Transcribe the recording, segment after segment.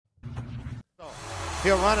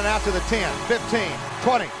He'll run it out to the 10, 15,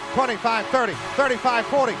 20, 25, 30, 35,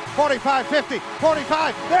 40, 45, 50,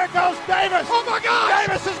 45. There goes Davis. Oh, my God.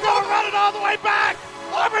 Davis is going to run it all the way back.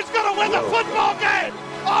 Auburn's going to win the football game.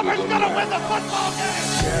 Auburn's going to win the football game.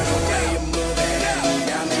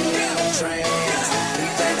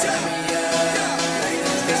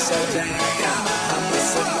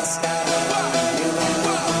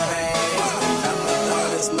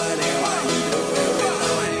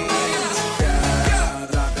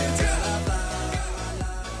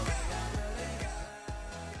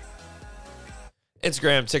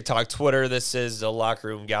 Instagram, TikTok, Twitter. This is the Locker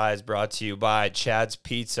Room Guys, brought to you by Chad's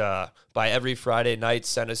Pizza. By every Friday night,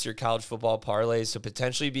 send us your college football parlays to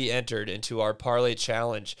potentially be entered into our parlay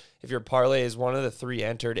challenge. If your parlay is one of the 3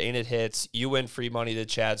 entered and it hits, you win free money to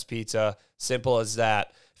Chad's Pizza. Simple as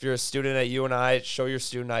that. If you're a student at UNI, show your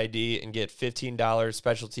student ID and get $15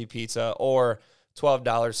 specialty pizza or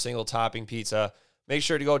 $12 single topping pizza. Make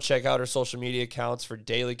sure to go check out our social media accounts for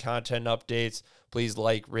daily content updates. Please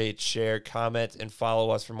like, rate, share, comment, and follow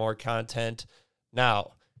us for more content.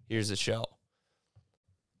 Now, here's the show.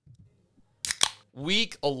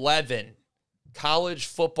 Week 11, college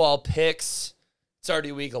football picks. It's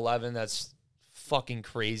already week 11. That's fucking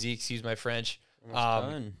crazy. Excuse my French.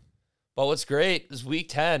 But what's great is week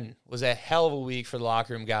 10 was a hell of a week for the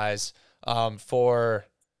Locker Room Guys. For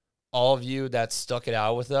all of you that stuck it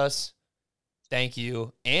out with us, thank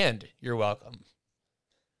you, and you're welcome.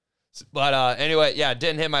 But anyway, yeah,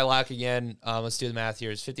 didn't hit my lock again. Let's do the math here.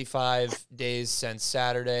 It's 55 days since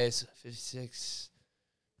Saturday. So 56,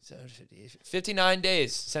 59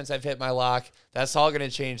 days since I've hit my lock. That's all going to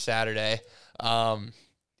change Saturday. I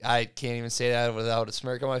can't even say that without a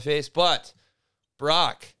smirk on my face. But,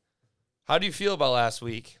 Brock, how do you feel about last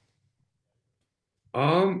week?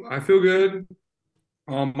 I feel good.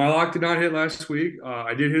 My lock did not hit last week.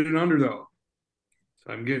 I did hit an under, though.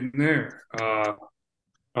 So I'm getting there.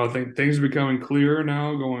 I think things are becoming clearer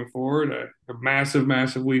now going forward. A massive,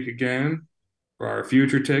 massive week again for our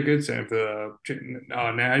future tickets and for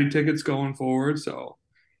the natty tickets going forward. So,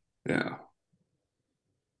 yeah.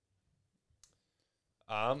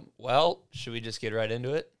 Well, should we just get right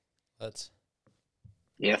into it? Let's.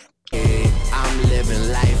 Yeah. I'm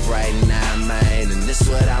living life right now, man, and this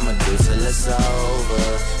what I'ma do till it's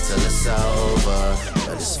over,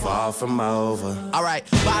 but it's far from over. All right,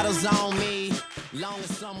 bottles on me, long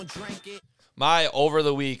as someone drink it. My over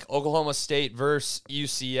the week, Oklahoma State versus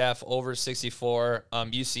UCF over 64.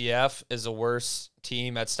 UCF is the worst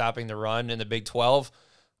team at stopping the run in the Big 12.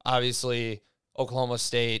 Obviously, Oklahoma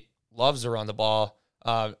State loves to run the ball.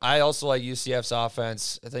 I also like UCF's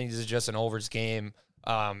offense. I think this is just an overs game.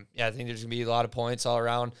 I think there's going to be a lot of points all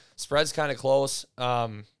around. Spread's kind of close,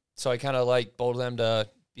 so I kind of like both of them to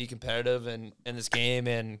be competitive in this game.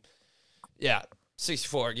 And, yeah,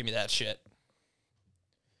 64, give me that shit.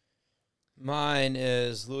 Mine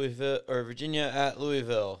is Virginia at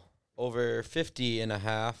Louisville, over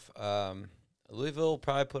 50.5. Louisville will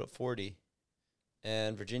probably put up 40.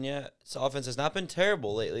 And Virginia's offense has not been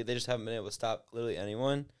terrible lately. They just haven't been able to stop literally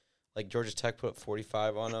anyone. Like Georgia Tech put up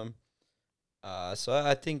 45 on them. So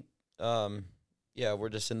I think, we're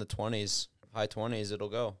just in the 20s, high 20s. It'll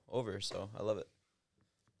go over. So I love it.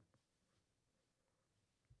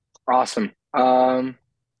 Awesome.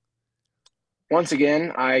 Once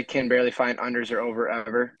again, I can barely find unders or over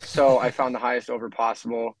ever. So I found the highest over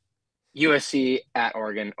possible. USC at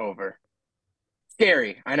Oregon over.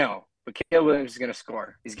 Scary, I know. But Caleb Williams is going to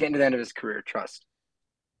score. He's getting to the end of his career. Trust.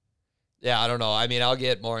 Yeah, I don't know. I mean, I'll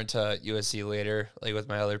get more into USC later, like with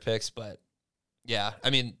my other picks, but yeah, I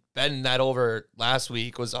mean, betting that over last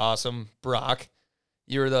week was awesome. Brock,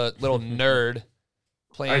 you were the little nerd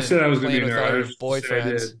playing. I said I was going to be with a nerd. all your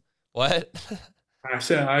boyfriends. What? I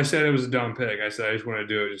said it was a dumb pick. I said I just want to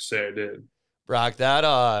do it. Just say I did. Brock, that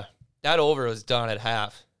over was done at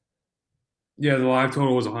half. Yeah, the live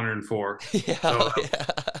total was 104. Yeah.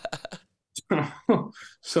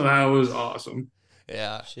 So that was awesome.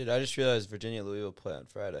 Yeah. Shit, I just realized Virginia Louisville play on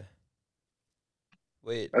Friday.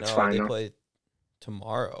 Wait, That's no, fine, they though. play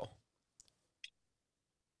tomorrow.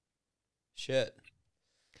 Shit.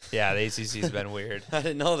 Yeah, the ACC's been weird. I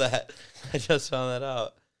didn't know that. I just found that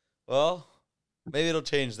out. Well, maybe it'll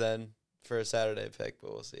change then for a Saturday pick,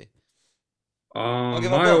 but we'll see.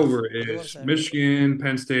 My over is Michigan,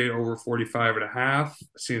 Penn State over 45.5.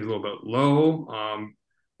 Seems a little bit low.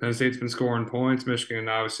 Penn State's been scoring points. Michigan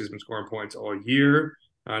obviously has been scoring points all year.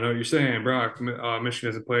 I know what you're saying, Brock. Michigan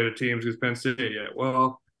hasn't played a team against Penn State yet.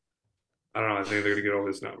 Well, I don't know. I think they're going to get over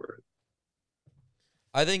this number.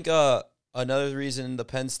 I think another reason the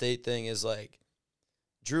Penn State thing is like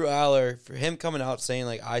Drew Aller, for him coming out saying,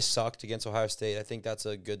 like, I sucked against Ohio State, I think that's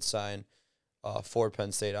a good sign for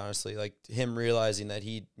Penn State, honestly. Like, him realizing that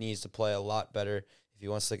he needs to play a lot better if he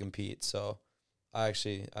wants to compete. So, I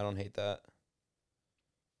don't hate that.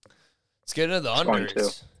 Let's get into the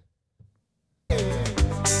unders.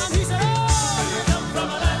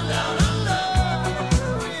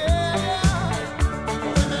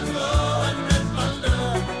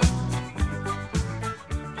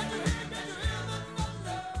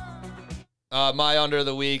 My under of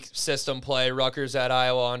the week, system play, Rutgers at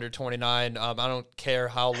Iowa under 29. I don't care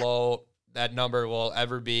how low that number will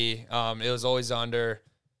ever be. It was always under.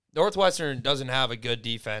 Northwestern doesn't have a good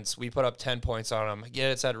defense. We put up 10 points on them.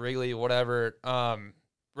 Yeah, it's at Wrigley, whatever.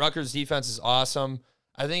 Rutgers' defense is awesome.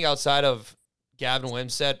 I think outside of Gavin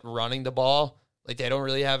Wimsatt running the ball, like, they don't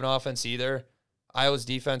really have an offense either. Iowa's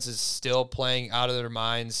defense is still playing out of their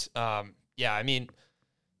minds. Yeah, I mean,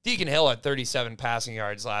 Deacon Hill had 37 passing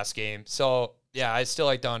yards last game. So, yeah, I still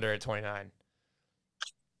like the under at 29.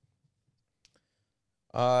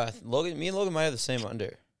 Me and Logan might have the same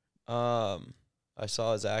under. I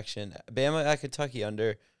saw his action. Bama at Kentucky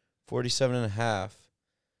under 47.5.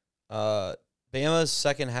 Bama's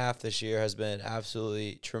second half this year has been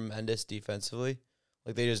absolutely tremendous defensively.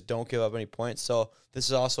 Like, they just don't give up any points. So this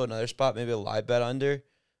is also another spot, maybe a live bet under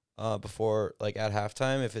before, like, at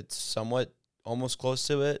halftime. If it's somewhat almost close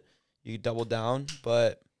to it, you double down.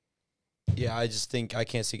 But, yeah, I just think I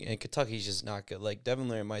can't see – and Kentucky's just not good. Like, Devin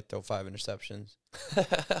Leary might throw 5 interceptions.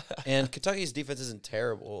 And Kentucky's defense isn't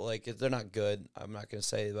terrible. Like, they're not good. I'm not going to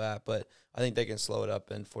say that. But I think they can slow it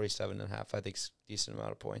up, in 47.5, I think, is a decent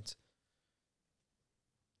amount of points.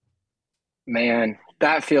 Man,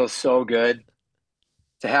 that feels so good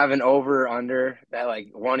to have an over under that, like,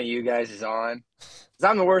 one of you guys is on. 'Cause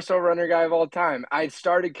I'm the worst over under guy of all time. I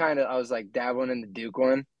was like dabbling in the Duke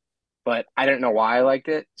one, but I didn't know why I liked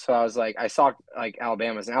it. So I was like, I saw like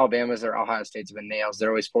Alabama's or Ohio State's have been nails. They're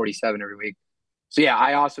always 47 every week. So yeah,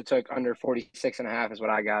 I also took under 46.5 is what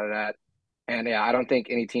I got it at. And yeah, I don't think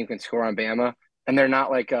any team can score on Bama. And they're not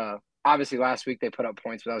like, obviously last week they put up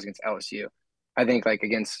points, but that was against LSU. I think like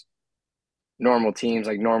against normal teams,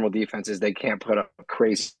 like normal defenses, they can't put up a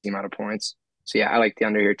crazy amount of points. So yeah, I like the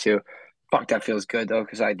under here too. Fuck, that feels good though,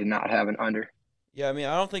 because I did not have an under. Yeah, I mean,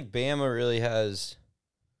 I don't think Bama really has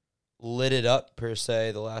lit it up per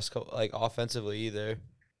se the last couple, like, offensively either.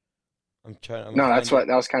 That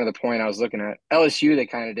was kind of the point I was looking at. LSU they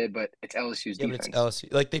kind of did, but it's LSU's defense. But it's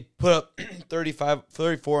LSU. Like, they put up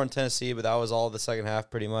 34 on Tennessee, but that was all the second half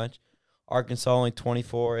pretty much. Arkansas only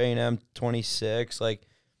 24, A&M 26. Like,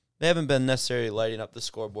 they haven't been necessarily lighting up the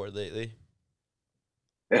scoreboard lately.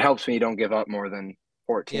 It helps when you don't give up more than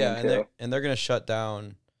 14. Yeah, and they're going to shut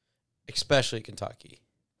down, especially Kentucky.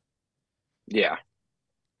 Yeah.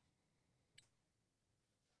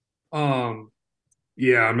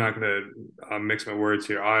 Yeah, I'm not going to mix my words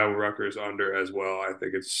here. Iowa Rutgers under as well. I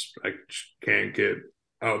think I can't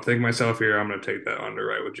outthink myself here. I'm going to take that under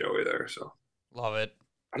right with Joey there. So love it.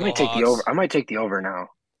 I might take the over. I might take the over now.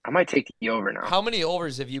 How many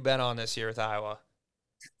overs have you been on this year with Iowa?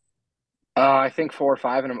 I think 4 or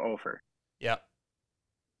 5, and I'm over. Yeah.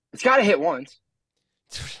 It's got to hit once.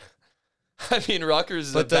 I mean, Rutgers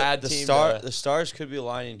is a bad team. The stars could be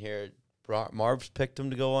aligning here. Marv's picked them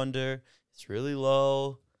to go under. It's really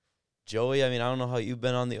low. Joey, I mean, I don't know how you've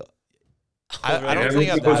been on the. I don't think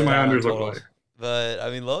I've been my unders look like. But I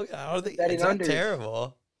mean, Logan, I don't think it's not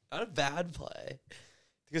terrible. Not a bad play.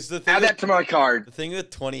 Because the thing add that to my card. The thing with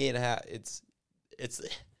 28.5, it's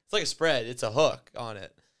like a spread. It's a hook on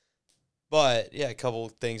it. But yeah, a couple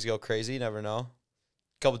things go crazy. You never know.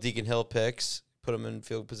 A couple Deacon Hill picks, put them in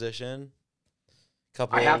field position.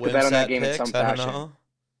 I have to bet on that game picks, in some fashion.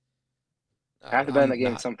 I have to bet on that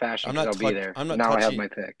game in some fashion because I'll be there. I have my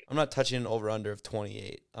pick. I'm not touching an over-under of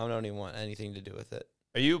 28. I don't even want anything to do with it.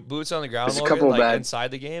 Are you boots on the ground, Logan, like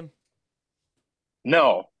inside the game?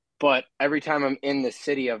 No, but every time I'm in the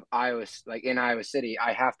city of Iowa, like in Iowa City,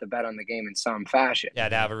 I have to bet on the game in some fashion. Yeah,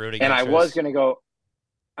 to have a rooting interest. And I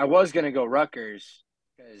was gonna go Rutgers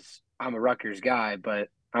because I'm a Rutgers guy, but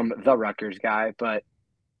I'm the Rutgers guy. But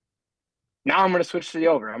now I'm gonna switch to the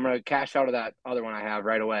over. I'm gonna cash out of that other one I have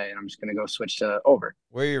right away, and I'm just gonna go switch to over.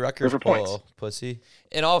 Where are your Rutgers points, pussy?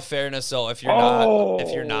 In all fairness, though, if you're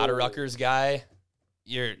not a Rutgers guy,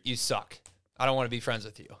 you suck. I don't want to be friends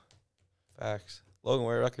with you. Facts. Logan,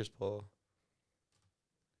 where Rutgers polo?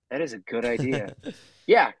 That is a good idea.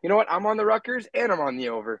 Yeah, you know what? I'm on the Rutgers and I'm on the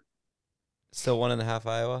over. Still 1.5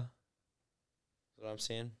 Iowa. That's what I'm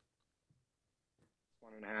seeing.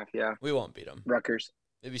 1.5, yeah. We won't beat them. Rutgers.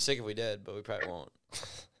 It'd be sick if we did, but we probably won't.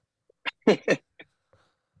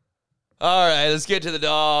 All right, let's get to the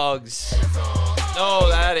dogs. No,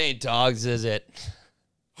 that ain't dogs, is it?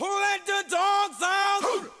 Who let the dogs out?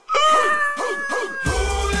 Who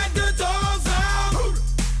let the dogs out?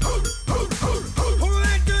 Who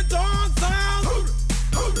let the dogs out?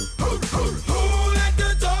 Who let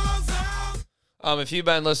the dogs out? If you've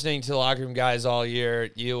been listening to the Locker Room Guys all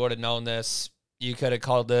year, you would have known this. You could have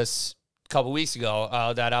called this a couple weeks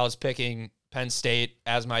ago that I was picking Penn State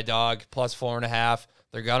as my dog, plus 4.5.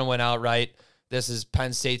 They're going to win outright. This is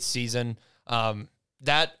Penn State's season.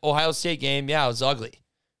 That Ohio State game, yeah, it was ugly.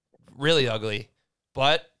 Really ugly.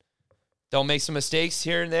 But don't make some mistakes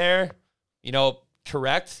here and there. You know,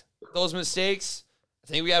 correct those mistakes. I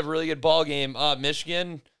think we have a really good ball game.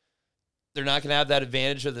 Michigan, they're not going to have that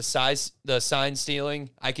advantage of the sign stealing.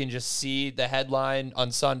 I can just see the headline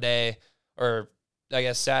on Sunday, or I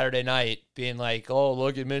guess Saturday night, being like, oh,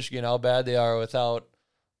 look at Michigan, how bad they are without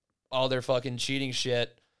all their fucking cheating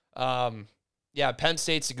shit. Yeah, Penn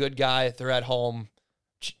State's a good guy. They're at home.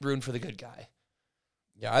 Rooting for the good guy.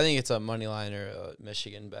 Yeah, I think it's a money line or a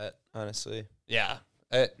Michigan bet, honestly. Yeah,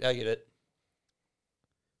 I get it.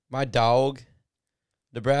 My dog,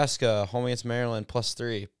 Nebraska, home against Maryland, plus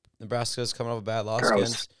 3. Nebraska's coming off a bad loss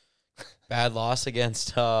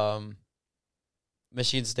against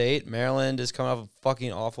Michigan State. Maryland is coming off a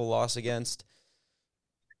fucking awful loss against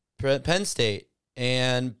Penn State.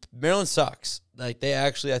 And Maryland sucks. Like, they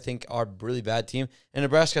actually, I think, are a really bad team. And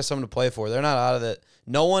Nebraska has something to play for. They're not out of it.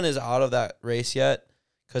 No one is out of that race yet.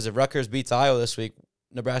 Because if Rutgers beats Iowa this week,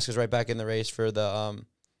 Nebraska's right back in the race for the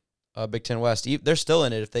Big Ten West. They're still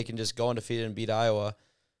in it if they can just go undefeated and beat Iowa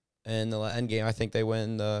in the end game. I think they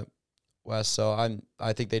win the West. So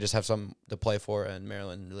I think they just have something to play for, and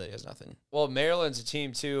Maryland really has nothing. Well, Maryland's a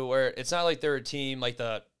team, too, where it's not like they're a team like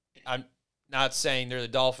I'm not saying they're the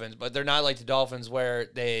Dolphins, but they're not like the Dolphins where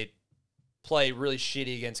they play really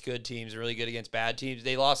shitty against good teams, really good against bad teams.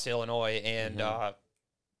 They lost to Illinois and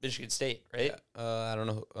Michigan State, right? Yeah, I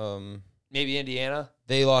don't know. Maybe Indiana?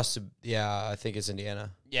 They lost to, I think it's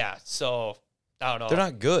Indiana. Yeah, so I don't know. They're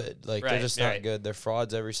not good. Like, they're Right, just right. not good. They're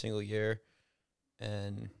frauds every single year.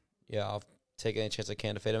 And, yeah, I'll take any chance I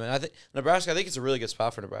can to fade them. And I think Nebraska, I think it's a really good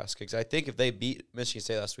spot for Nebraska because I think if they beat Michigan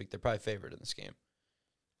State last week, they're probably favored in this game.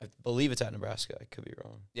 I believe it's at Nebraska. I could be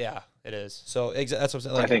wrong. Yeah, it is. So that's what I'm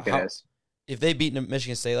saying. Like, I think it is. If they beat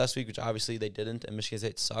Michigan State last week, which obviously they didn't, and Michigan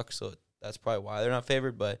State sucks, so that's probably why they're not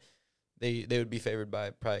favored, but they would be favored by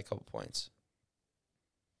probably a couple points.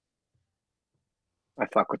 I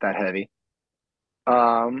fuck with that heavy.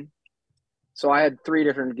 So I had 3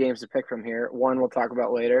 different games to pick from here. One we'll talk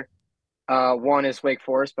about later. One is Wake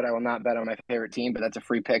Forest, but I will not bet on my favorite team, but that's a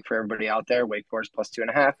free pick for everybody out there. Wake Forest plus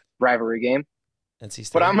 2.5, rivalry game. NC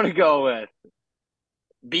State. But I'm going to go with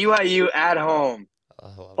BYU at home,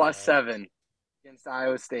 plus 7 against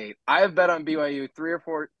Iowa State. I have bet on BYU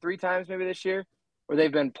 3 times maybe this year, where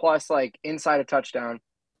they've been plus like inside a touchdown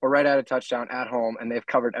or right at a touchdown at home, and they've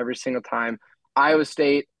covered every single time. Iowa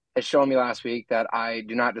State has shown me last week that I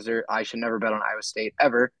should never bet on Iowa State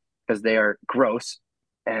ever because they are gross.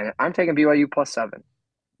 And I'm taking BYU plus 7.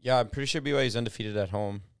 Yeah, I'm pretty sure BYU is undefeated at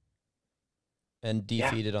home and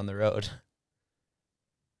defeated on the road.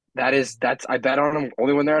 I bet on them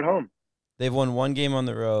only when they're at home. They've won 1 game on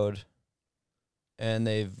the road, and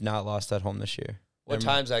they've not lost at home this year. What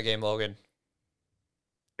time's that game, Logan?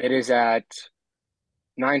 It is at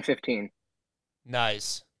 9:15.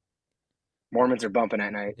 Nice. Mormons are bumping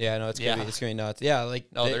at night. Yeah, no, it's gonna be nuts. Yeah,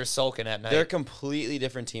 like No, they're sulking at night. They're a completely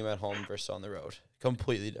different team at home versus on the road.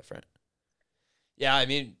 Completely different. Yeah, I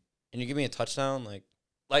mean, and you give me a touchdown, like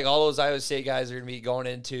all those Iowa State guys are going to be going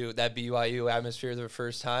into that BYU atmosphere the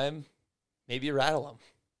first time. Maybe you rattle them.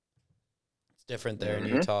 It's different there in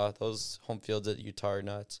Utah. Those home fields at Utah are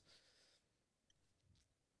nuts.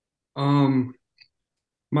 My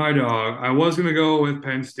dog. I was gonna go with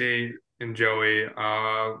Penn State and Joey.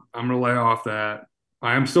 I'm gonna lay off that.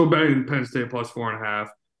 I am still betting Penn State plus 4.5.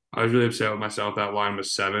 I was really upset with myself. That line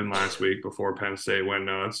was 7 last week before Penn State went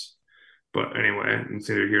nuts. But anyway, it's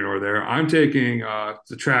neither here nor there. I'm taking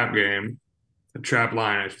the trap game, the trap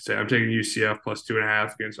line, I should say. I'm taking UCF plus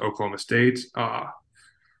 2.5 against Oklahoma State.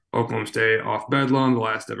 Oklahoma State off Bedlam, the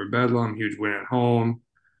last ever Bedlam, huge win at home.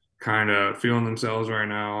 Kind of feeling themselves right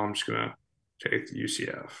now. I'm just gonna take the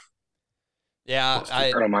UCF. Yeah,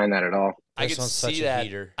 I don't mind that at all. I could see that.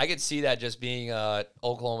 I could see that just being a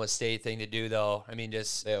Oklahoma State thing to do, though. I mean,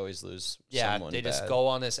 just they always lose. Yeah, they just go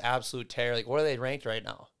on this absolute tear. Like, what are they ranked right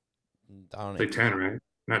now? I don't like 10, right?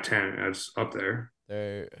 Not 10. It's up there.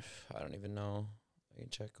 I don't even know. I can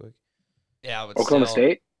check quick. Yeah, but Oklahoma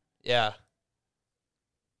State. Yeah,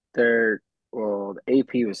 they're Well, the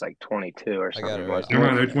AP was like 22 or I got something. it right. Wasn't Never it?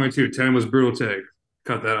 mind, they're 22. 10 was brutal take.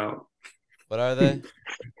 Cut that out. What are they?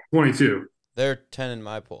 22. They're 10 in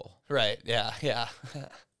my pool. Right. Yeah. Yeah.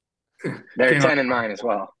 They're Can't- 10 in mine as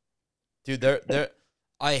well. Dude, they're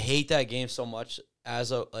I hate that game so much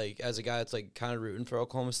as a guy that's like kind of rooting for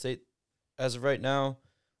Oklahoma State as of right now.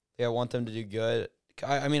 Yeah, I want them to do good.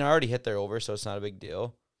 I mean, I already hit their over, so it's not a big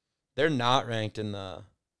deal. They're not ranked in the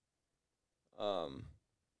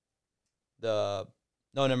no,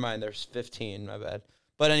 never mind. There's 15. My bad.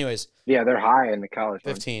 But anyways, Yeah, they're high in the college.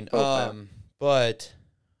 15. Both But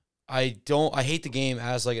I hate the game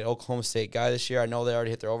as like an Oklahoma State guy this year. I know they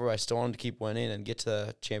already hit their over. But I still want them to keep winning and get to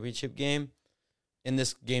the championship game. And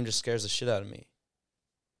this game just scares the shit out of me.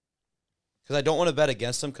 Because I don't want to bet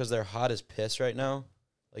against them because they're hot as piss right now.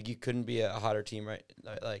 Like, you couldn't be a hotter team, right?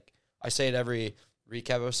 Like, I say it every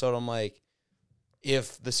recap episode. I'm like,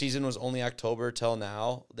 if the season was only October till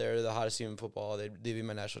now, they're the hottest team in football. They'd be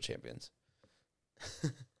my national champions.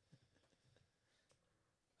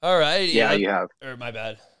 All right. Yeah, you have. Or my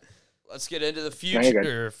bad. Let's get into the No,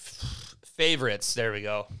 you're future favorites. There we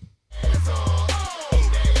go.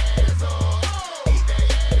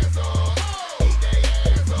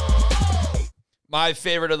 My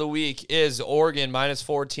favorite of the week is Oregon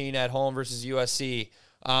 -14 at home versus USC.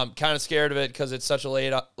 Kind of scared of it because it's such a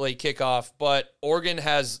late kickoff, but Oregon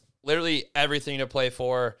has literally everything to play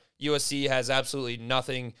for. USC has absolutely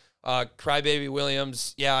nothing. Crybaby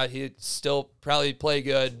Williams, yeah, he'd still probably play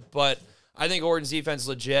good, but I think Oregon's defense is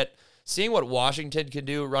legit. Seeing what Washington can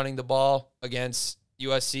do running the ball against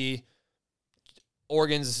USC,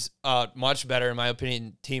 Oregon's much better, in my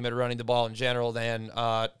opinion, team at running the ball in general than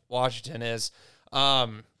Washington is.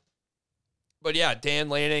 But yeah, Dan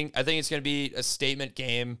Lanning, I think it's going to be a statement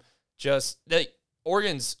game. Just that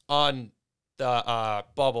Oregon's on the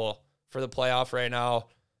bubble for the playoff right now.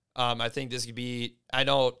 I think this could be. I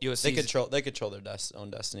know USC. They control their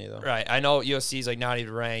own destiny though. Right. I know USC's like not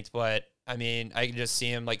even ranked, but I mean, I can just see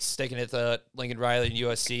him like sticking it to Lincoln Riley and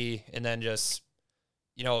USC, and then just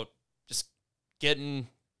building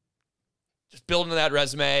that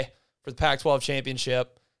resume for the Pac-12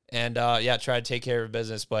 championship. And, try to take care of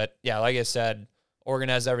business. But, yeah, like I said, Oregon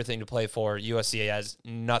has everything to play for. USC has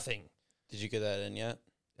nothing. Did you get that in yet?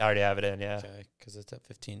 I already have it in, yeah. Okay, because it's at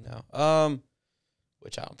 15 now.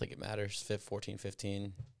 Which I don't think it matters. 14,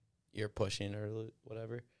 15, you're pushing or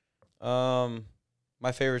whatever.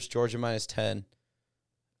 My favorite's Georgia -10.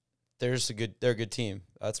 They're a good team.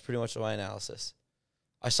 That's pretty much my analysis.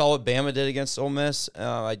 I saw what Bama did against Ole Miss.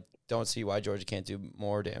 I don't see why Georgia can't do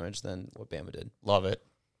more damage than what Bama did. Love it.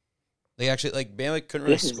 They actually Bama couldn't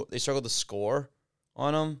really they struggled to score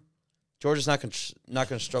on them. Georgia's not going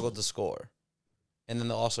to struggle to score, and then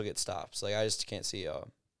they'll also get stops. Like, I just can't see a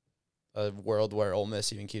world where Ole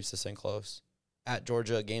Miss even keeps this thing close. At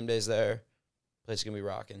Georgia, game day's there. Place is gonna be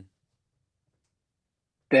rocking.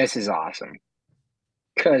 This is awesome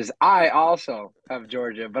because I also have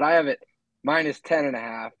Georgia, but I have it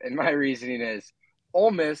 -10.5, and my reasoning is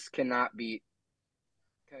Ole Miss cannot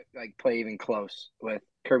play even close with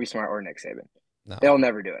Kirby Smart or Nick Saban. No. They'll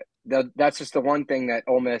never do it. That's just the one thing that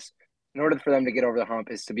Ole Miss, in order for them to get over the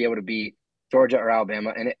hump, is to be able to beat Georgia or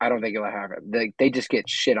Alabama, and I don't think it'll happen. They just get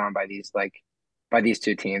shit on by these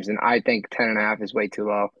two teams, and I think 10.5 is way too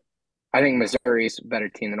low. I think Missouri's a better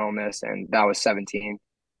team than Ole Miss, and that was 17,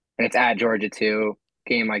 and it's at Georgia too.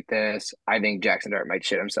 Game like this, I think Jackson Dart might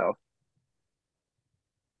shit himself.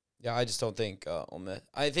 Yeah, I just don't think Ole Miss.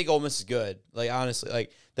 I think Ole Miss is good. Like, honestly,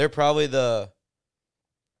 like, they're probably the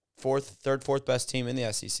third, fourth best team in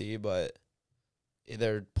the SEC, but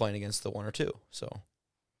they're playing against the 1 or 2. So,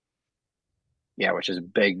 yeah, which is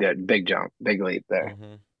big jump, big leap there.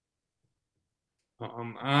 mm-hmm.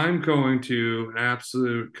 I'm going to an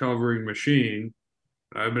absolute covering machine.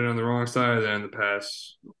 I've been on the wrong side of that in the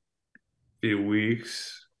past few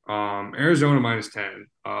weeks. Arizona -10.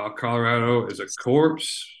 Colorado is a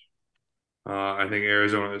corpse. I think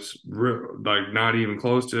Arizona is not even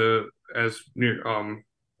close to as near.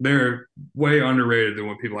 They're way underrated than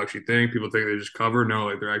what people actually think. People think they just cover. No,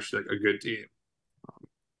 like, they're actually like a good team.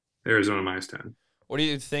 Arizona -10. What do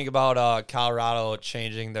you think about Colorado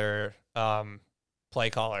changing their play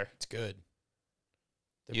caller? It's good.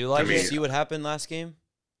 You like Did you it? see what happened last game?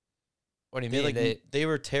 What do you mean? They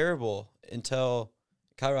were terrible until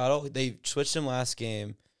Colorado. They switched them last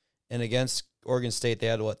game, and against Oregon State, they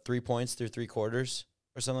had 3 points through 3 quarters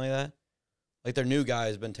or something like that. Like, their new guy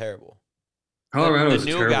has been terrible. Colorado's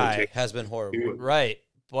the a new terrible guy team. Has been horrible. Right,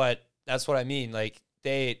 but that's what I mean. Like,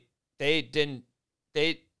 they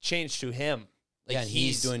changed to him. Like, Yeah, and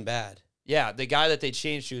he's doing bad. Yeah, the guy that they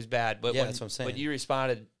changed to is bad. But Yeah, that's what I'm saying. But you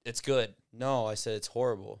responded, it's good. No, I said it's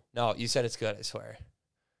horrible. No, you said it's good, I swear.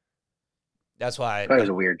 That's why. That was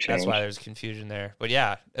a weird change. That's why there's confusion there. But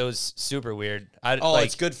yeah, it was super weird.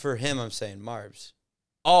 It's good for him, I'm saying, Marbs.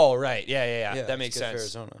 Oh, right. Yeah. That makes sense. For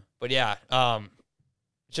Arizona. But yeah,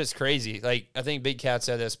 it's just crazy. Like, I think Big Cat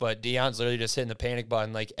said this, but Deion's literally just hitting the panic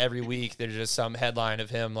button. Like, every week there's just some headline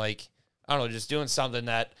of him, like, I don't know, just doing something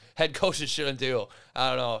that head coaches shouldn't do. I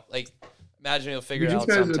don't know. Like, imagine he'll figure it out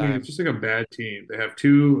sometime. It's just like a bad team. They have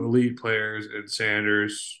 2 elite players in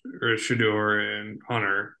Sanders or Shador and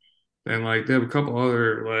Hunter. And, like, they have a couple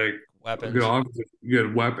other, like, Weapons.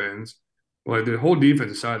 good weapons. Like, the whole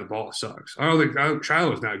defensive side of the ball sucks. I don't think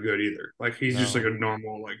Shiloh's not good either. Like, he's just like a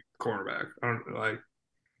normal, like, cornerback. I don't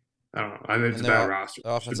know. I think it's a bad roster. The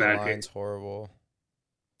offensive line's horrible.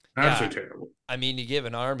 Absolutely terrible. I mean, you give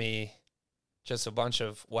an Army just a bunch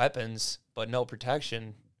of weapons, but no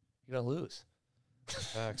protection, you're going to lose.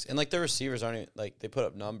 Facts. And, like, their receivers aren't even, like, they put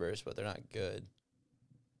up numbers, but they're not good.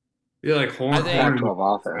 Yeah, like Horn.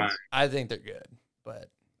 I think they're good, but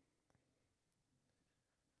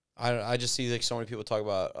I just see like so many people talk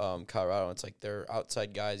about Colorado. And it's like they're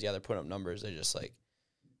outside guys. Yeah, they're putting up numbers. They just like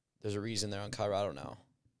there's a reason they're on Colorado now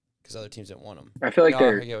because other teams didn't want them. I feel like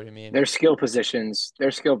I get what you mean. Their skill positions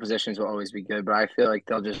will always be good, but I feel like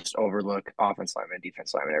they'll just overlook offense lineman and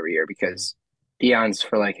defense lineman every year because Deion's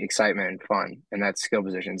for like excitement and fun, and that's skill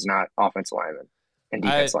positions, not offense lineman and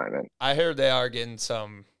defense lineman. I heard they are getting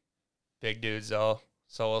some big dudes though,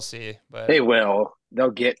 so we'll see. But they will.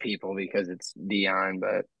 They'll get people because it's Deion,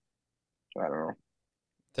 but I don't know.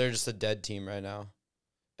 They're just a dead team right now.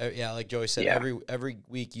 Yeah, like Joey said, every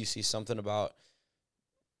week you see something about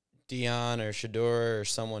Deion or Shador or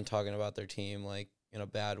someone talking about their team like in a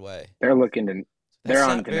bad way. They're looking to. They're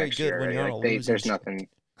on to next year. There's nothing.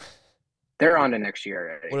 They're on to next year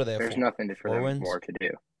already. What are they? There's nothing for them more to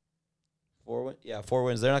do. 4 wins. Yeah, 4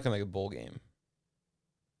 wins. They're not gonna make a bowl game.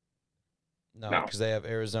 No, because they have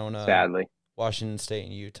Arizona, sadly, Washington State,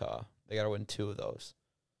 and Utah. They got to win 2 of those.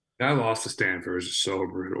 That loss to Stanford is just so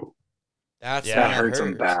brutal. That hurts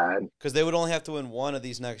them bad. Because they would only have to win 1 of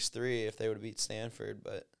these next 3 if they would beat Stanford.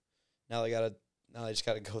 But now they just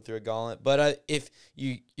got to go through a gauntlet. But if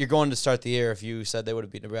you're going to start the year, if you said they would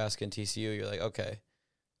have beat Nebraska and TCU, you're like, okay,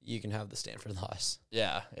 you can have the Stanford loss.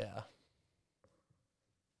 Yeah.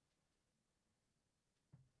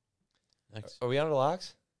 Next. Are we on to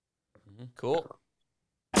locks? Mm-hmm. Cool.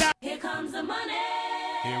 Here comes the money.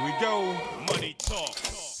 Here we go. Money talk.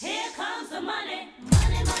 Here comes the money.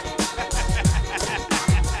 Money.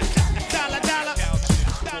 Dollar.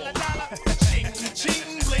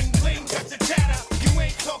 Ching, bling, bling, got the chatter. You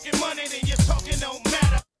ain't talking money, then you're talking no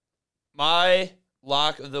matter. My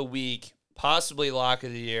lock of the week, possibly lock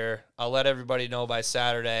of the year. I'll let everybody know by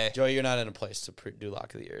Saturday. Joey, you're not in a place to do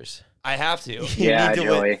lock of the years. I have to.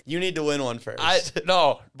 You need to win one first.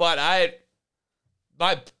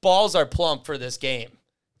 My balls are plump for this game.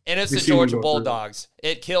 And it's the Georgia Bulldogs.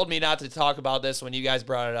 It killed me not to talk about this when you guys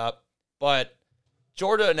brought it up. But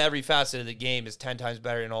Georgia in every facet of the game is 10 times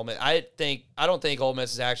better than Ole Miss. I don't think Ole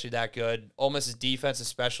Miss is actually that good. Ole Miss's defense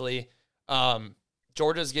especially.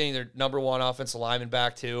 Georgia's getting their number 1 offensive lineman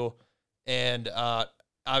back too. And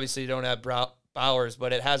obviously you don't have Bowers,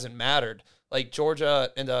 but it hasn't mattered. Like Georgia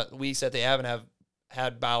in the weeks that they haven't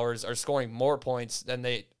had Bowers are scoring more points than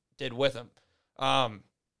they did with him.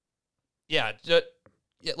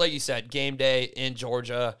 Like you said, game day in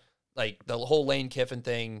Georgia, like the whole Lane Kiffin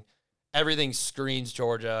thing, everything screens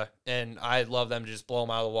Georgia, and I love them to just blow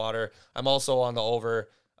them out of the water. I'm also on the over.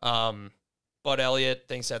 Bud Elliott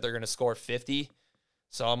thinks that they're going to score 50.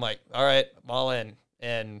 So I'm like, all right, I'm all in.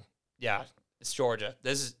 And yeah, it's Georgia.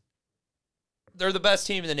 They're the best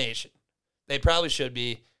team in the nation. They probably should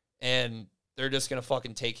be, and they're just going to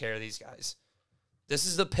fucking take care of these guys. This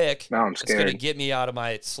is the pick. Now I'm that's scared. going to get me out of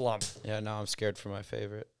my slump. Yeah, now I'm scared for my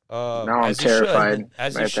favorite. Now I'm terrified.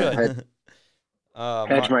 As you should.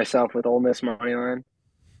 Hedge myself with Ole Miss money line.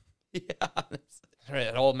 Yeah.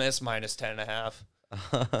 Right, Ole Miss minus 10.5.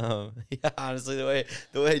 Yeah, honestly, the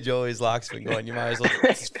way Joey's lock's been going, you might as well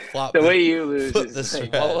just flop. The way you lose.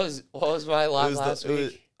 What was my lock last week? It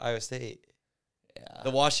was Iowa State. Yeah.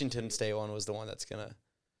 The Washington State one was the one that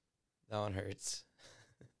one hurts.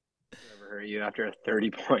 Never hurt you after a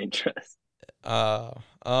 30-point just.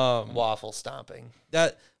 Waffle stomping.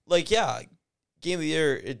 That game of the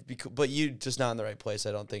year. But you just not in the right place.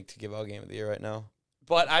 I don't think to give out game of the year right now.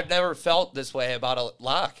 But I've never felt this way about a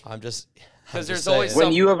lock. Because there's always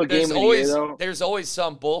when you have a game of the year, though, there's always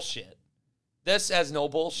some bullshit. This has no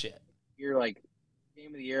bullshit. You're like game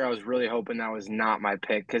Game of the year, I was really hoping that was not my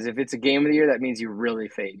pick because if it's a game of the year, that means you really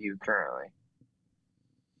fade you currently.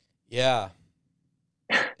 Yeah.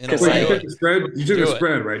 In a Because Wait, you way. took the spread? You took Do the it.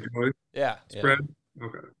 spread, right, Joey? Yeah. Spread?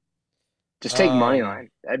 Okay. just take money Um, line.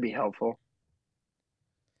 That'd be helpful.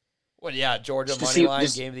 Well, yeah, Georgia Just to money see- line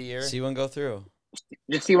just- game of the year. See one go through.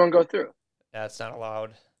 Just see one go through. That's not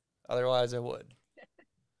allowed. Otherwise, I would.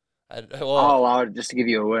 I'll Well, allow it just to give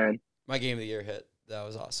you a win. My game of the year hit. That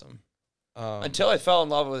was awesome. until I fell in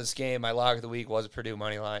love with this game, my lock of the week was Purdue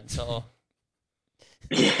money line. So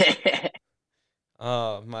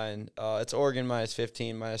Mine. It's Oregon minus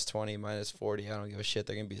 15, minus 20, minus 40. I don't give a shit.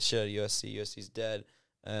 They're gonna beat the shit out of USC. USC's dead,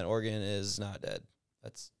 and Oregon is not dead.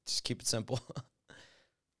 That's just keep it simple.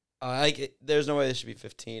 There's no way this should be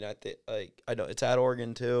 15. I know it's at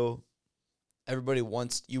Oregon too. Everybody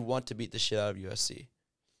want to beat the shit out of USC.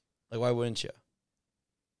 Like, why wouldn't you?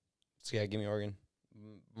 So yeah, give me Oregon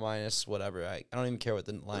minus whatever. I don't even care what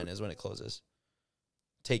the line is when it closes.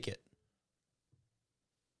 Take it.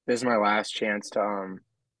 This is my last chance to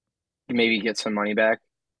maybe get some money back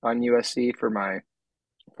on USC for my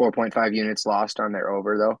 4.5 units lost on their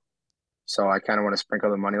over though. So I kind of want to sprinkle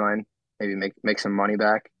the money line, maybe make some money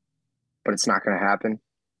back, but it's not going to happen.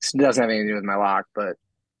 It doesn't have anything to do with my lock, but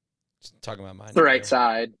Just talking about mine. the right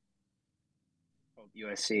side.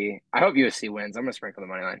 USC. I hope USC wins. I'm going to sprinkle the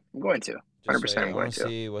money line. I'm going to. 100% I'm I going want to.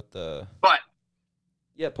 see what the. But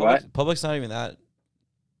Yeah, What? Public's not even that.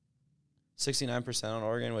 69% on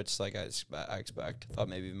Oregon, which like I expect. I thought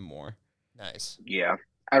maybe even more. nice. yeah,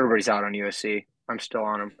 everybody's out on USC. I'm still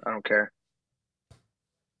on them. I don't care.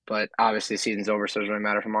 But obviously, the season's over, so it doesn't really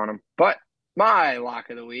matter if I'm on them. But my lock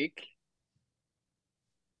of the week: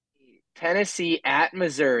 Tennessee at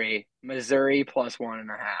Missouri. Missouri plus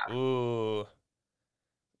 1.5. Ooh.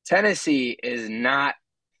 Tennessee is not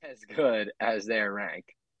as good as they're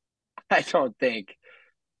ranked. I don't think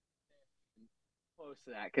close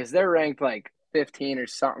to that because they're ranked like 15 or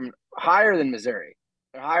something higher than Missouri.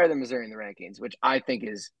 They're higher than Missouri in the rankings, which I think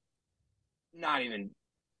is not even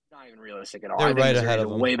realistic at all. They're I think right Missouri's ahead of a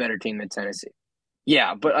them. way better team than Tennessee.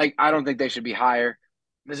 Yeah, but like I don't think they should be higher.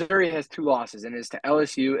 Missouri has 2 losses, and it is to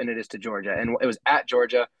LSU and it is to Georgia, and it was at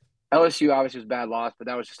Georgia. LSU obviously was a bad loss, but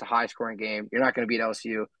that was just a high-scoring game. You're not going to beat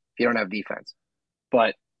LSU if you don't have defense.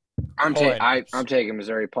 But I'm taking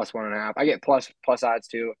Missouri plus 1.5. I get plus odds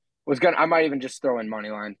too. I might even just throw in money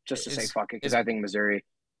line just to say fuck it because I think Missouri.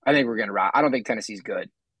 I think we're gonna rock. I don't think Tennessee's good.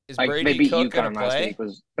 Is Like Brady they beat Cook gonna UConn last play? week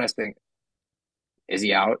was best thing. Is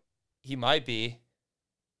he out? He might be.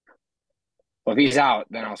 Well, if he's out,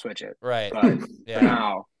 then I'll switch it. Right. But Yeah. for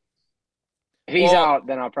now, if he's Well, out,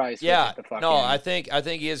 then I'll probably switch Yeah. it to fucking. No, I think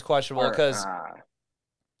he is questionable or,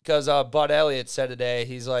 because Bud Elliott said today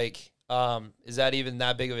he's like, is that even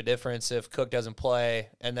that big of a difference if Cook doesn't play?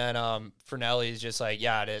 And then Fernelli's just like,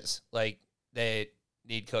 yeah, it is. Like they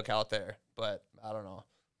need Cook out there, but I don't know.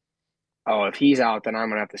 oh, if he's out, then I'm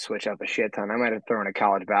gonna have to switch up a shit ton. I might have thrown a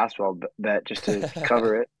college basketball bet just to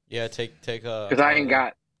cover it Yeah, take a. because I ain't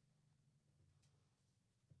got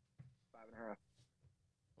 5.5.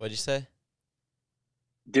 What'd you say?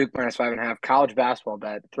 Duke minus 5.5 college basketball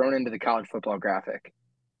bet thrown into the college football graphic.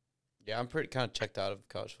 Yeah, I'm pretty kind of checked out of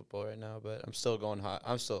college football right now, but I'm still going high.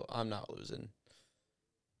 I'm not losing.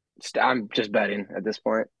 I'm just betting at this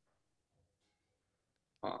point.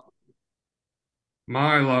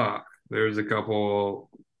 My lock. There's a couple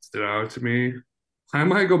stood out to me. I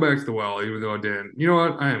might go back to the well, even though I didn't. You know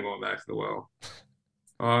what? I am going back to the well.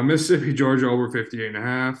 Mississippi, Georgia over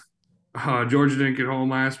 58.5. Georgia didn't get home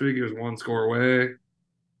last week. It was 1 score away.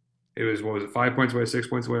 It was, 5 points away, 6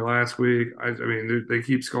 points away last week. I mean, they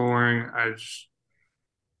keep scoring. I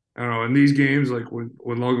don't know. In these games, like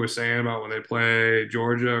what Logan was saying about when they play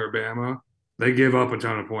Georgia or Bama, they give up a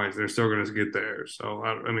ton of points. They're still going to get there. So,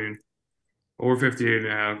 I mean, over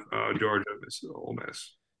 58.5, Georgia, Ole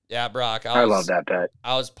Miss. Yeah, Brock. I love that bet.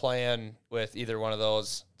 I was playing with either one of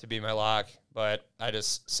those to be my lock, but I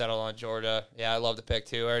just settled on Georgia. Yeah, I love the pick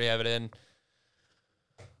too. I already have it in.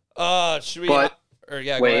 Should we? But, go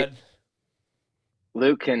wait. ahead.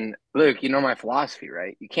 Luke, you know my philosophy,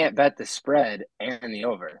 right? You can't bet the spread and the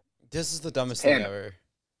over. This is the dumbest thing Damn. ever.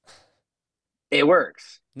 It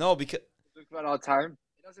works. No, because Luke about it all the time.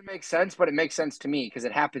 It doesn't make sense, but it makes sense to me because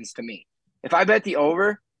it happens to me. If I bet the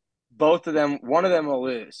over, one of them will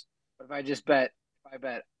lose. But if I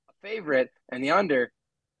bet a favorite and the under,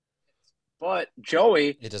 but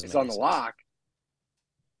Joey It doesn't is make on the sense. lock.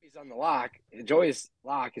 He's on the lock. Joey's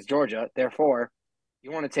lock is Georgia. Therefore,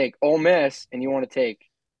 you want to take Ole Miss and you want to take.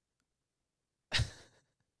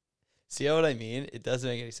 see what I mean? It doesn't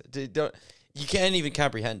make any sense. You can't even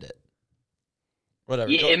comprehend it.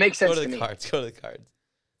 Whatever. Yeah, it makes sense Go to to the me. cards. Go to the cards.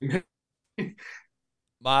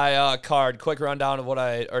 My card, quick rundown of what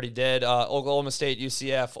I already did. Oklahoma State,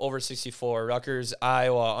 UCF, over 64. Rutgers,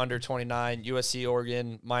 Iowa, under 29. USC,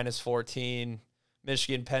 Oregon, minus 14.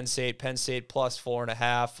 Michigan, Penn State plus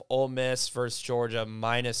 4.5. Ole Miss versus Georgia,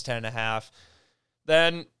 minus 10.5.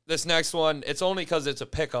 Then this next one, it's only because it's a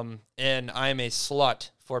pick'em, and I'm a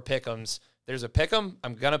slut for pick'ems. There's a pick'em,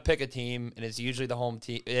 I'm going to pick a team, and it's usually the home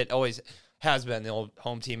team. It always has been the old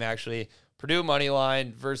home team, actually. Purdue money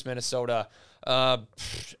line versus Minnesota. I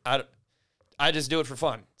just do it for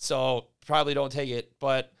fun, so probably don't take it.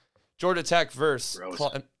 But Georgia Tech versus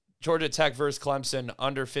Clemson,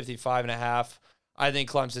 under 55.5. I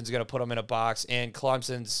think Clemson's going to put them in a box, and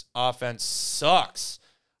Clemson's offense sucks.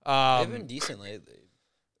 They've been decent lately.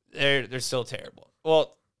 They're still terrible.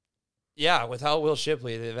 Well, yeah, without Will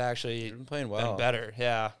Shipley, they've actually been playing well. Been better.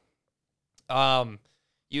 Yeah.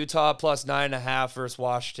 Utah plus 9.5 versus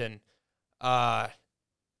Washington.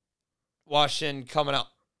 Washington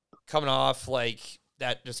coming off like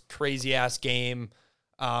that just crazy ass game.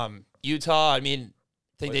 Utah, I mean,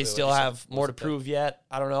 I think they still have more to prove yet.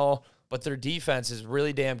 I don't know, but their defense is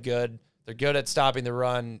really damn good. They're good at stopping the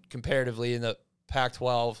run comparatively in the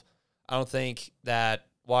Pac-12. I don't think that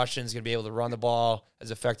Washington's going to be able to run the ball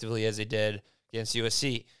as effectively as they did against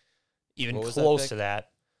USC. Even close to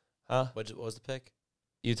that. Huh? What was the pick?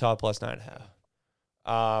 Utah plus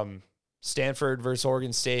 9.5. Stanford versus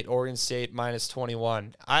Oregon State. Oregon State minus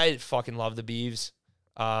 21. I fucking love the Beavs.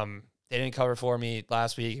 They didn't cover for me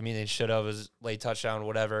last week. I mean, they should have. It was late touchdown,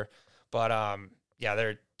 whatever. But, yeah,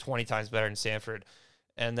 they're 20 times better than Stanford.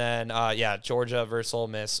 And then, Georgia versus Ole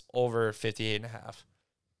Miss, over 58.5.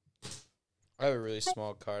 I have a really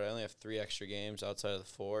small card. I only have 3 extra games outside of the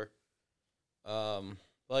 4.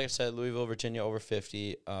 Like I said, Louisville, Virginia, over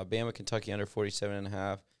 50. Bama, Kentucky, under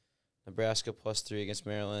 47.5. Nebraska plus 3 against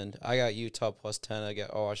Maryland. I got Utah plus 10. I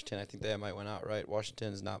got Washington. I think they might win outright.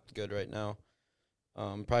 Washington is not good right now.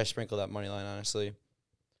 Probably sprinkle that money line, honestly.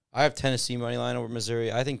 I have Tennessee money line over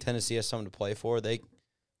Missouri. I think Tennessee has something to play for. They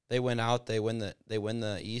win out. They win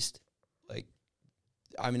the East. Like,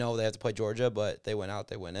 I know they have to play Georgia, but they win out.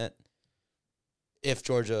 They win it. If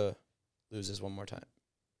Georgia loses one more time,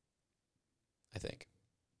 I think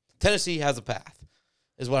Tennessee has a path,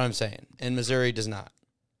 is what I'm saying, and Missouri does not.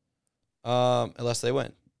 Unless they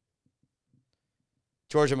win.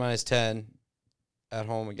 Georgia minus 10 at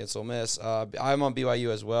home against Ole Miss. I'm on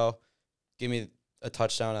BYU as well. Give me a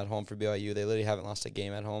touchdown at home for BYU. They literally haven't lost a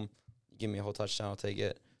game at home. Give me a whole touchdown, I'll take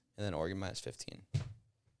it. And then Oregon minus 15.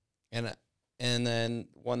 And then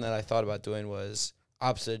one that I thought about doing was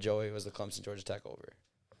opposite of Joey, was the Clemson Georgia Tech over.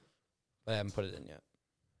 But I haven't put it in yet.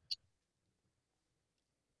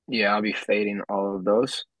 Yeah, I'll be fading all of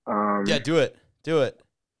those. Yeah, do it. Do it.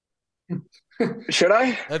 Should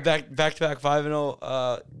I? Back to back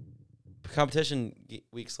 5-0 competition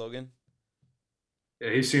week slogan. Yeah,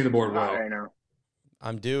 he's seeing the board well. Right now.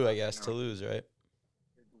 I'm due, I guess, to lose, right?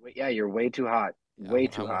 Yeah, you're way too hot. Way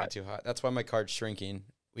too hot. Way too hot. That's why my card's shrinking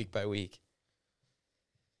week by week.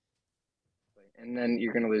 And then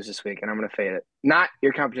you're going to lose this week, and I'm going to fade it. Not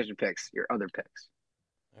your competition picks, your other picks.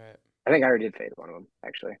 All right. I think I already did fade one of them,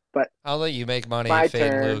 actually. But I'll let you make money my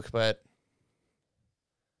fade turn. Luke, but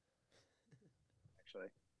Actually,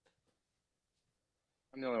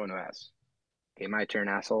 I'm the only one who has. Okay, my turn,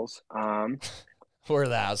 assholes. we're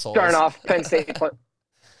the assholes. Starting off, Penn State. Quote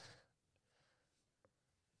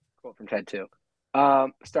from Ted, too.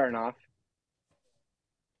 Starting off,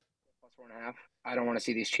 plus 4.5. I don't want to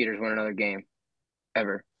see these cheaters win another game,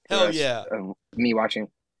 ever. Hell yeah. Me watching.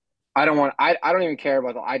 I don't even care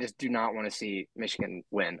about I just do not want to see Michigan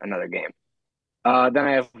win another game. Then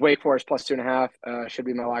I have Wake Forest plus 2.5. Should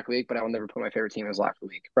be my lock of the week, but I will never put my favorite team as lock of the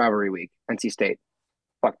week. Rivalry week. NC State.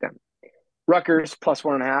 Fuck them. Rutgers plus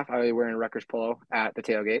 1.5. I'll be wearing Rutgers polo at the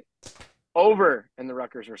tailgate. Over in the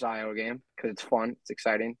Rutgers versus Iowa game because it's fun. It's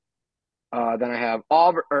exciting. Then I have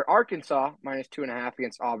Arkansas minus 2.5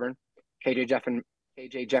 against Auburn. KJ Jefferson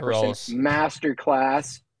Gross.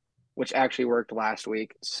 masterclass, which actually worked last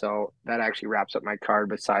week. So that actually wraps up my card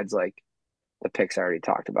besides like the picks I already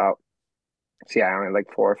talked about. So yeah, I only have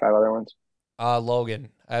like 4 or 5 other ones. Logan,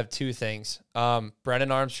 I have 2 things.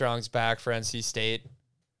 Brennan Armstrong's back for NC State.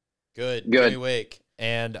 Good. Give me Wake.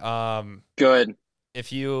 And good.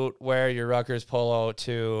 If you wear your Rutgers polo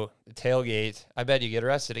to the tailgate, I bet you get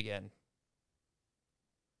arrested again.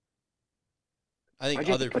 I think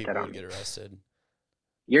other people would get arrested.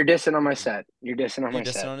 You're dissing on my set. You're dissing on my set.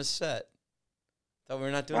 You're dissing on his set. Thought we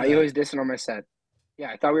were not doing Why that. are you always dissing on my set?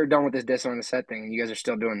 Yeah, I thought we were done with this dissing on the set thing, and you guys are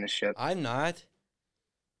still doing this shit. I'm not.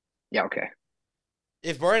 Yeah, okay.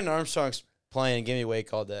 If Brennan Armstrong's playing, give me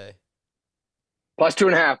Wake all day. Plus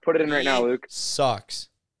 2.5. Put it in right now, Luke. Sucks.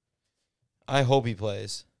 I hope he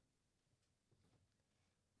plays.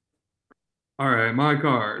 All right, my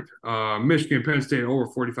card. Michigan, Penn State over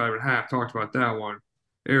 45.5. Talked about that one.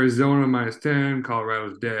 Arizona -10.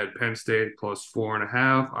 Colorado's dead. Penn State plus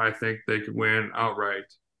 4.5. I think they could win outright.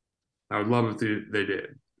 I would love if they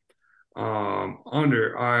did.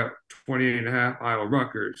 Under 28.5. Iowa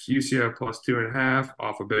Rutgers. UCF plus 2.5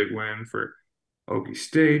 off a big win for Okie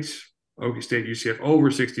State. Okie State UCF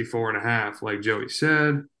over 64.5, like Joey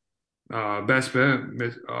said. Best bet,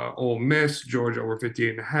 Ole Miss, Georgia over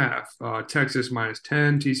 58.5. Texas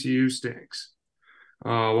 -10, TCU stinks.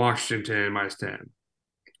 Washington -10.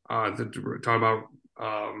 Talk about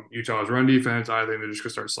Utah's run defense. I think they're just going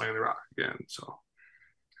to start slinging the rock again. So,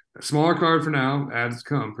 a smaller card for now. Ads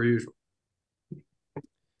come, per usual.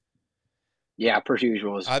 Yeah, per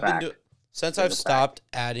usual is back. Since I've stopped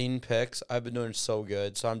adding picks, I've been doing so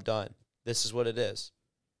good, so I'm done. This is what it is.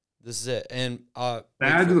 This is it. And the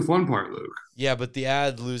ads are the fun part, Luke. Yeah, but the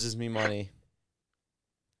ad loses me money.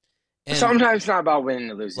 And sometimes it's not about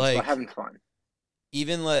winning or losing, it's about having fun.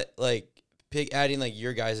 Even adding like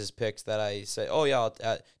your guys' picks that I say, oh yeah, I'll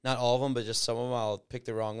add, not all of them, but just some of them. I'll pick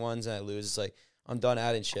the wrong ones and I lose. It's like I'm done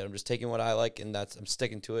adding shit. I'm just taking what I like and I'm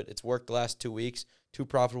sticking to it. It's worked the last 2 weeks, 2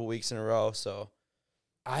 profitable weeks in a row. So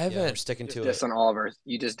I'm sticking to it.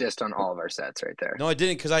 You just dissed on all of our sets right there. No, I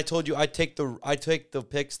didn't, because I told you I take the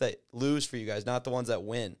picks that lose for you guys, not the ones that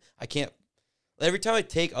win. I can't. Every time I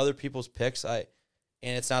take other people's picks, and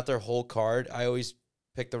it's not their whole card, I always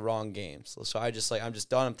pick the wrong games. So I'm just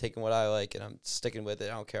done. I'm taking what I like and I'm sticking with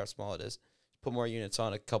it. I don't care how small it is. Put more units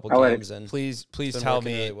on a couple games and please tell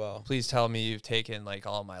me. Really well. Please tell me you've taken like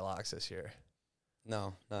all my locks this year.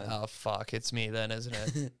 No, none. Oh fuck, it's me then, isn't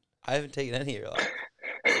it? I haven't taken any of your locks.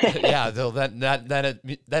 Yeah, though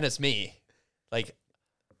then it's me. Like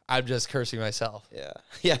I'm just cursing myself. Yeah.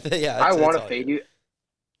 I want to fade you.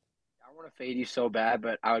 I want to fade you so bad,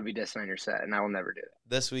 but I would be dissing on your set, and I will never do that.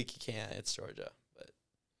 This week you can't. It's Georgia, but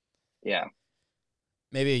yeah,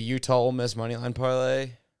 maybe a Utah Ole Miss moneyline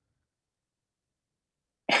parlay.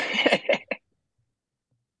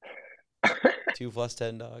 2 plus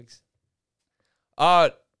 10 dogs.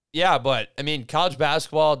 Yeah, but I mean, college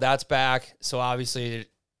basketball, that's back. So obviously,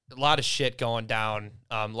 a lot of shit going down.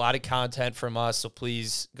 A lot of content from us. So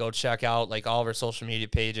please go check out like all of our social media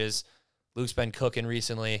pages. Luke's been cooking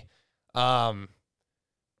recently. What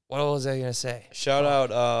was I gonna say? Shout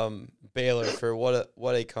out Baylor for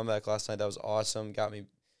what a comeback last night. That was awesome. Got me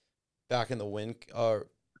back in the win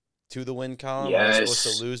to the win column. Yes. I was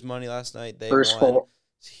supposed to lose money last night. They won.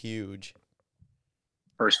 It's huge.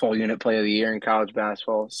 First full unit play of the year in college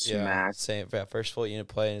basketball. Yeah, same. Yeah, first full unit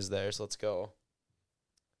play is there, so let's go.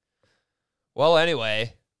 Well,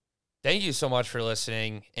 anyway, thank you so much for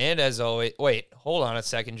listening. And as always, wait, hold on a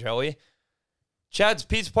second, Joey. Chad's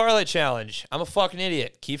Pizza Parlay Challenge. I'm a fucking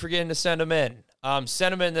idiot. Keep forgetting to send them in.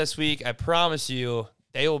 Send them in this week. I promise you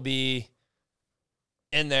they will be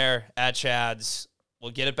in there at Chad's.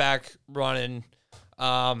 We'll get it back running.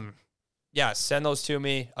 Yeah, send those to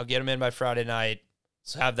me. I'll get them in by Friday night.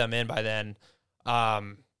 So have them in by then.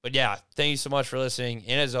 But yeah, thank you so much for listening.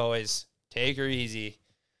 And as always, take her easy.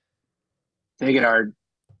 Take it hard.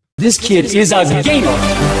 This kid is a gamer.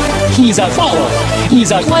 He's a baller.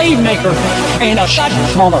 He's a playmaker and a shot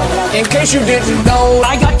caller. In case you didn't know,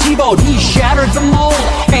 I got T-Bowed. He shattered the mold,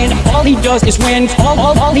 and all he does is win.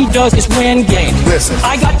 All he does is win games. Listen,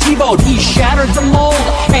 I got T-Bowed. He shattered the mold,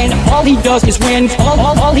 and all he does is win.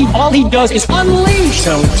 All he does is unleash.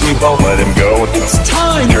 Tell T-Bow, let him go. It's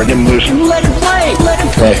time. Turn him loose. Let him play. Let him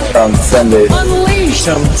play on Sunday. Unleash.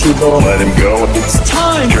 Tell T-Bow, let him go. It's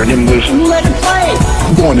time. Turn him loose. Let him play.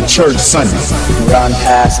 I'm going to church Sunday. Run,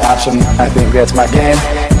 pass, option. I think that's my game.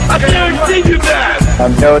 I guarantee you that.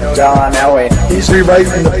 I'm no John Elway. He's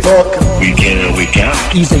rewriting the book. Week in and week out.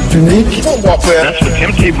 He's a unique football player. That's what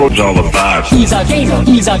Tim Tebow's all about. He's a gamer.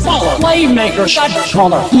 He's a baller. Playmaker. Shot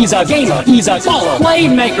caller. He's a gamer. He's a baller.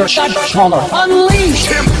 Playmaker. Shot caller.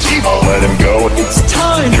 Unleash. Tim Tebow. Let him go. It's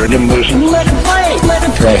time. Turn him loose. Let him play. Let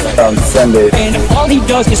him play on Sunday. And all he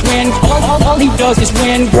does is win. All he does is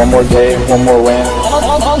win. One more day, one more win.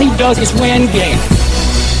 All he does is win game.